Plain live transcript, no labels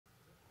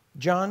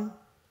John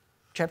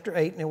chapter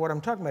 8, and what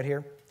I'm talking about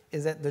here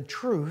is that the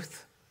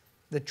truth,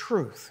 you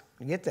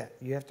get that?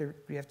 You have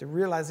to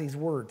realize these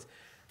words.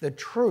 The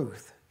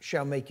truth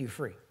shall make you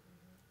free.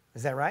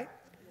 Is that right?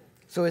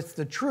 So it's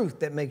the truth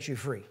that makes you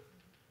free,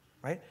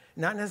 right?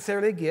 Not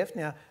necessarily a gift.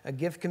 Now, a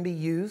gift can be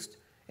used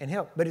and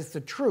help, but it's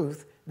the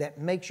truth that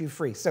makes you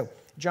free. So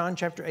John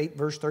chapter 8,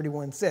 verse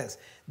 31 says,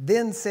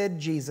 "Then said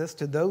Jesus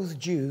to those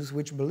Jews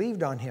which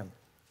believed on him,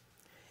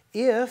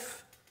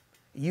 if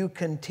you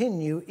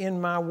continue in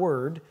my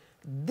word,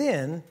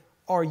 then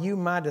are you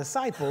my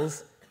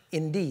disciples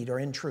indeed," or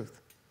in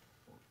truth.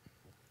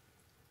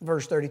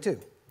 Verse 32,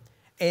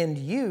 "And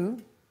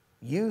you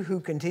who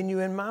continue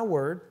in my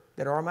word,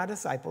 that are my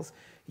disciples,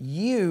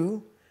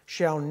 you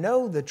shall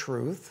know the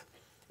truth,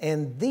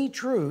 and the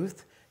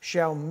truth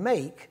shall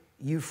make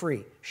you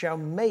free." Shall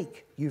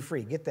make you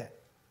free. Get that?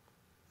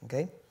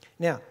 Okay?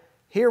 Now,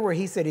 here where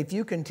he said, if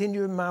you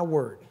continue in my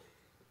word,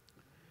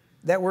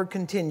 that word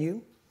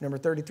continue, number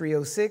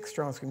 3306,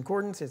 Strong's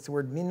Concordance, it's the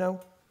word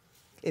meno.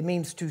 It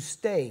means to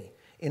stay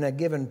in a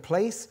given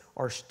place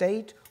or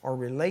state or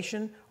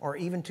relation, or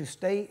even to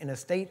stay in a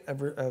state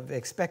of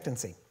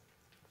expectancy.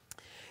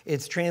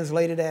 It's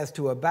translated as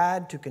to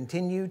abide, to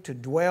continue, to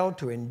dwell,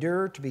 to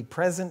endure, to be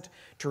present,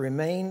 to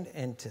remain,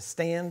 and to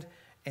stand,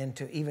 and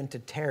to even to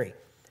tarry.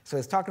 So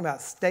it's talking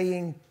about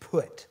staying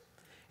put.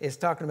 It's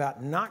talking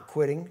about not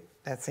quitting.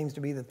 That seems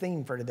to be the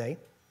theme for today.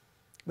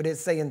 But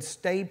it's saying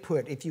stay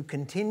put. If you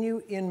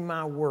continue in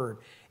my word,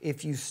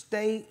 if you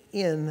stay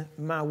in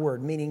my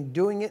word, meaning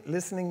doing it,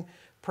 listening,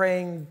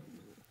 praying,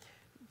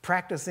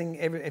 practicing,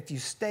 if you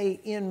stay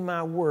in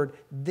my word,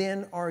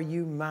 then are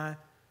you my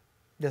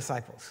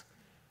disciples.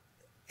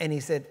 And he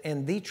said,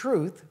 and the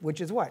truth, which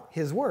is what?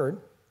 His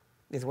word,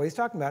 is what he's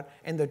talking about.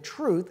 And the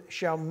truth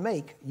shall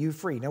make you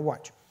free. Now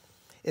watch.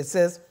 It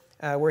says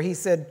where he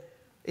said,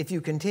 if you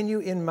continue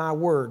in my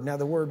word. Now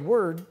the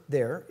word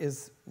there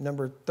is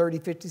number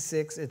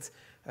 3056. It's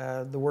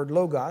the word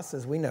logos,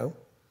 as we know.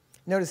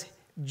 Notice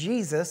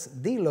Jesus,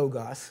 the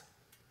logos,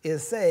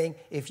 is saying,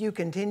 if you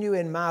continue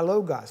in my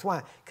logos.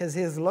 Why? Because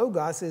his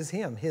logos is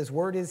him. His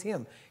word is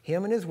him.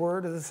 Him and his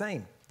word are the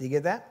same. Do you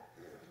get that?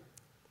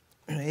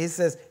 He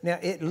says, now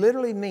it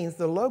literally means,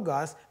 the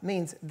logos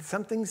means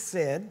something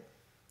said.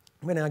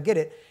 When I get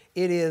it,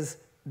 it is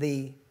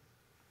the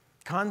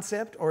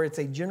concept, or it's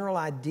a general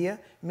idea,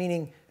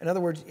 meaning, in other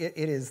words, it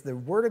is the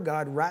word of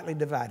God rightly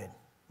divided,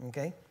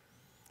 okay?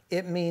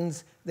 It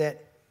means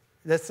that,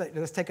 let's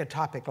take a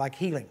topic like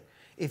healing.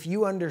 If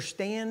you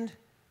understand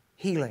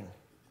healing,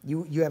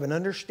 you have an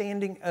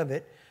understanding of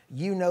it,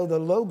 you know the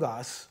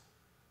logos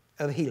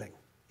of healing.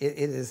 It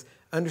is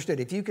understood.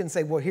 If you can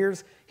say, well,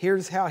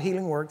 here's how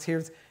healing works,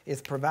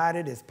 it's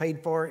provided, it's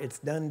paid for, it's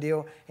done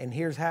deal, and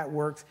here's how it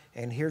works,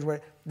 and here's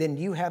what, then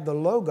you have the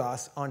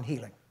logos on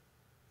healing,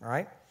 all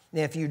right?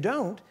 Now, if you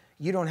don't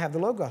have the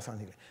logos on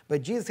healing.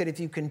 But Jesus said, if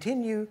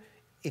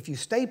you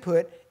stay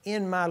put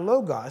in my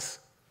logos,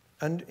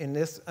 in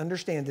this,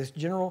 understand this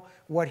general,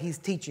 what he's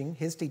teaching,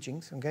 his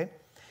teachings, okay?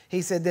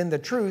 He said, then the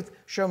truth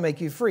shall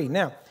make you free.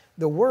 Now,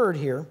 the word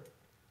here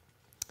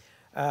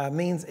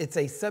means it's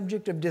a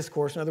subject of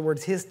discourse. In other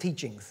words, his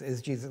teachings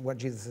is what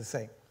Jesus is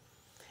saying.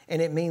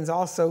 And it means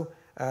also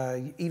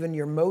even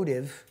your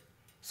motive.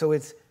 So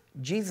it's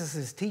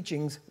Jesus'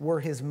 teachings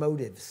were his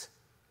motives.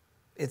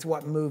 It's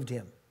what moved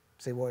him.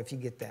 Say, well, if you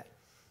get that,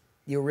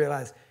 you'll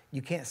realize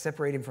you can't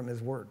separate him from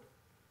his word.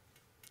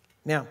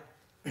 Now,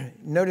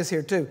 notice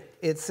here too,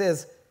 it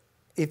says,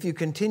 if you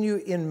continue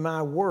in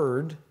my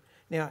word.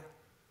 Now,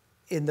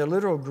 in the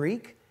literal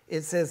Greek,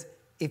 it says,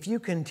 if you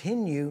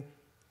continue.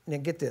 Now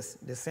get this,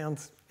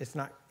 it's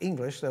not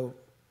English, so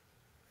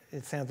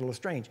it sounds a little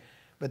strange.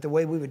 But the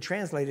way we would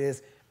translate it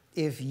is,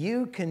 if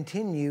you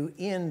continue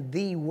in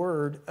the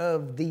word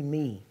of the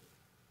me.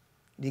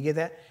 Do you get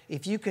that?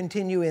 If you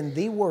continue in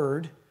the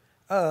word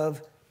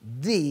of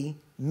the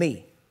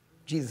me,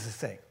 Jesus is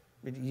saying.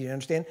 You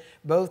understand?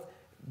 Both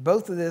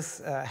of this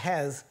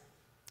has,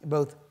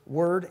 both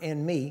word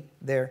and me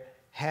there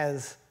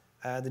has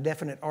the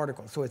definite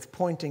article. So it's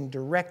pointing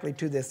directly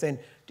to this. And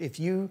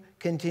if you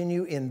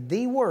continue in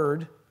the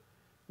word,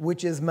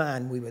 which is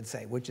mine, we would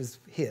say, which is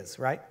his,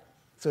 right?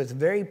 So it's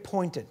very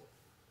pointed.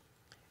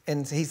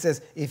 And he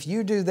says, if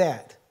you do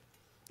that,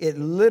 it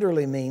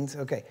literally means,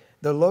 okay,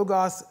 the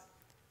logos,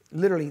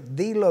 literally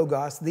the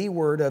logos, the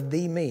word of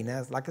the me.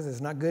 Now, like I said,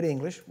 it's not good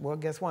English. Well,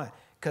 guess why?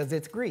 Because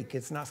it's Greek.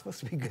 It's not supposed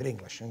to be good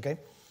English, okay?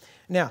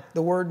 Now,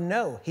 the word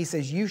know, he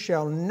says, you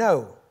shall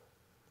know.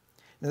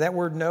 Now, that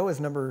word know is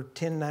number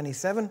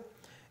 1097,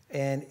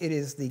 and it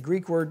is the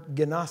Greek word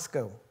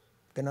gnosko,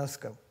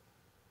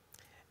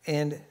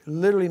 and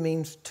literally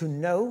means to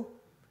know,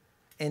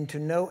 and to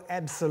know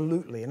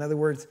absolutely. In other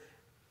words,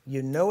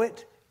 you know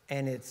it,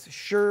 and it's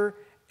sure,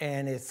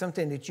 and it's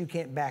something that you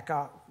can't back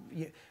off.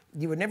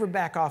 You would never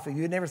back off of.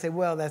 You would never say,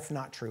 well, that's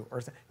not true.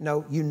 Or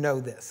no, you know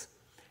this.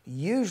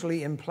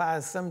 Usually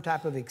implies some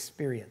type of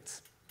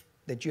experience,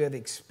 that you have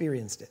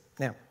experienced it.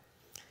 Now,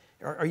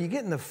 are you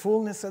getting the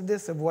fullness of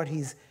this, of what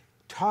he's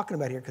talking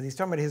about here? Because he's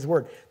talking about his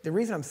word. The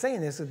reason I'm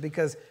saying this is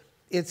because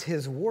it's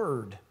his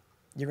word.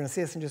 You're going to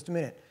see this in just a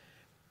minute.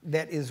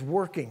 That is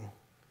working.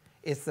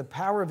 It's the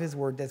power of his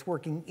word that's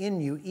working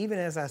in you, even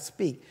as I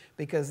speak,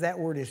 because that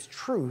word is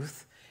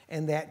truth,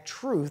 and that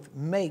truth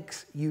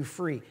makes you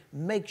free.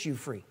 Makes you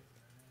free.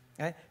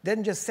 Right?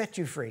 Doesn't just set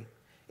you free.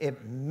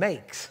 It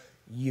makes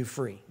you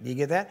free. Do you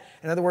get that?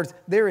 In other words,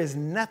 there is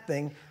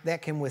nothing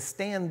that can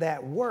withstand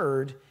that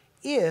word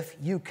if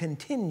you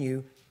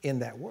continue in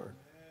that word.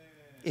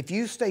 If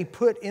you stay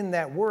put in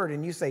that word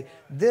and you say,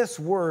 this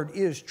word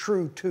is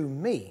true to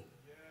me,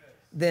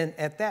 then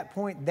at that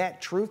point,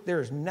 that truth,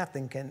 there is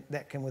nothing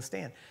that can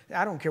withstand.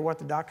 I don't care what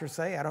the doctors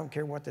say. I don't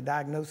care what the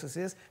diagnosis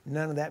is.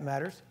 None of that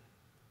matters.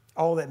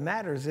 All that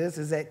matters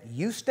is that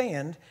you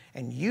stand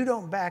and you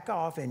don't back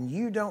off and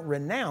you don't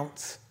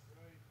renounce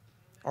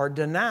or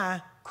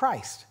deny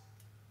Christ.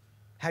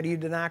 How do you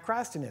deny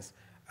Christ in this?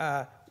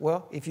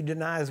 Well, if you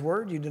deny his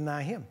word, you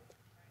deny him.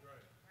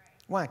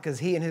 Why? Because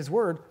he and his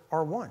word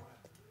are one.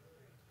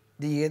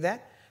 Do you get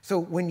that? So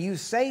when you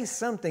say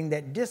something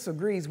that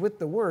disagrees with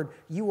the word,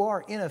 you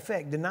are in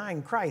effect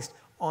denying Christ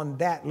on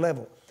that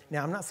level.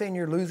 Now, I'm not saying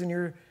you're losing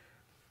your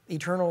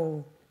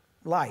eternal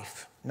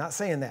life. I'm not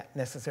saying that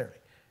necessarily.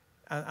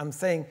 I'm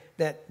saying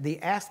that the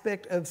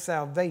aspect of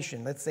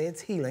salvation, let's say it's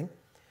healing,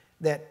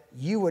 that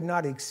you would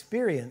not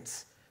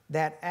experience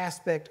that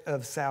aspect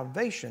of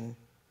salvation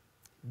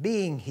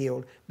being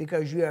healed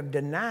because you have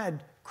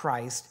denied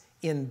Christ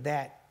in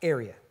that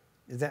area.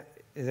 Is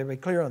everybody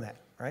clear on that?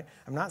 Right?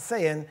 I'm not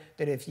saying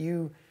that if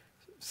you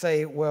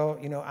say, well,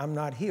 I'm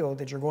not healed,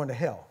 that you're going to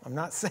hell. I'm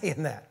not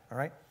saying that, all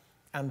right?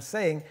 I'm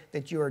saying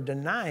that you are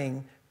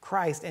denying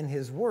Christ and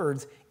his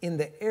words in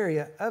the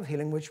area of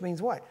healing, which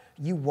means what?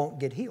 You won't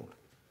get healed.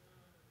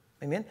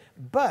 Amen?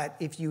 But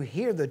if you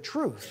hear the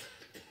truth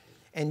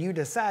and you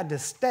decide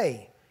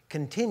to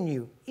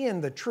continue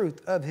in the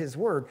truth of his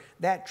word,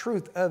 that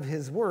truth of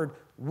his word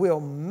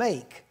will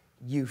make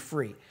you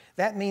free.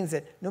 That means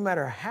that no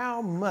matter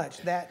how much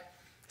that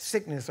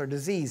sickness or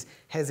disease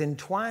has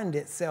entwined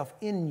itself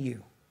in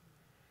you,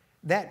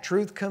 that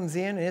truth comes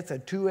in and it's a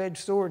two-edged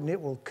sword and it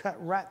will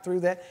cut right through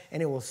that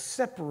and it will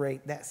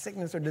separate that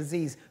sickness or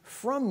disease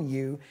from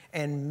you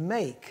and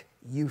make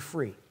you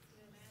free.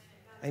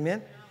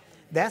 Amen?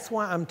 That's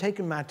why I'm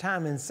taking my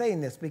time in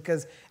saying this,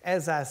 because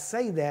as I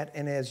say that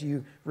and as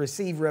you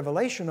receive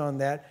revelation on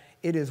that,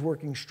 it is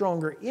working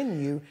stronger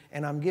in you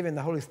and I'm giving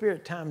the Holy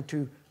Spirit time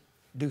to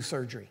do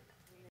surgery.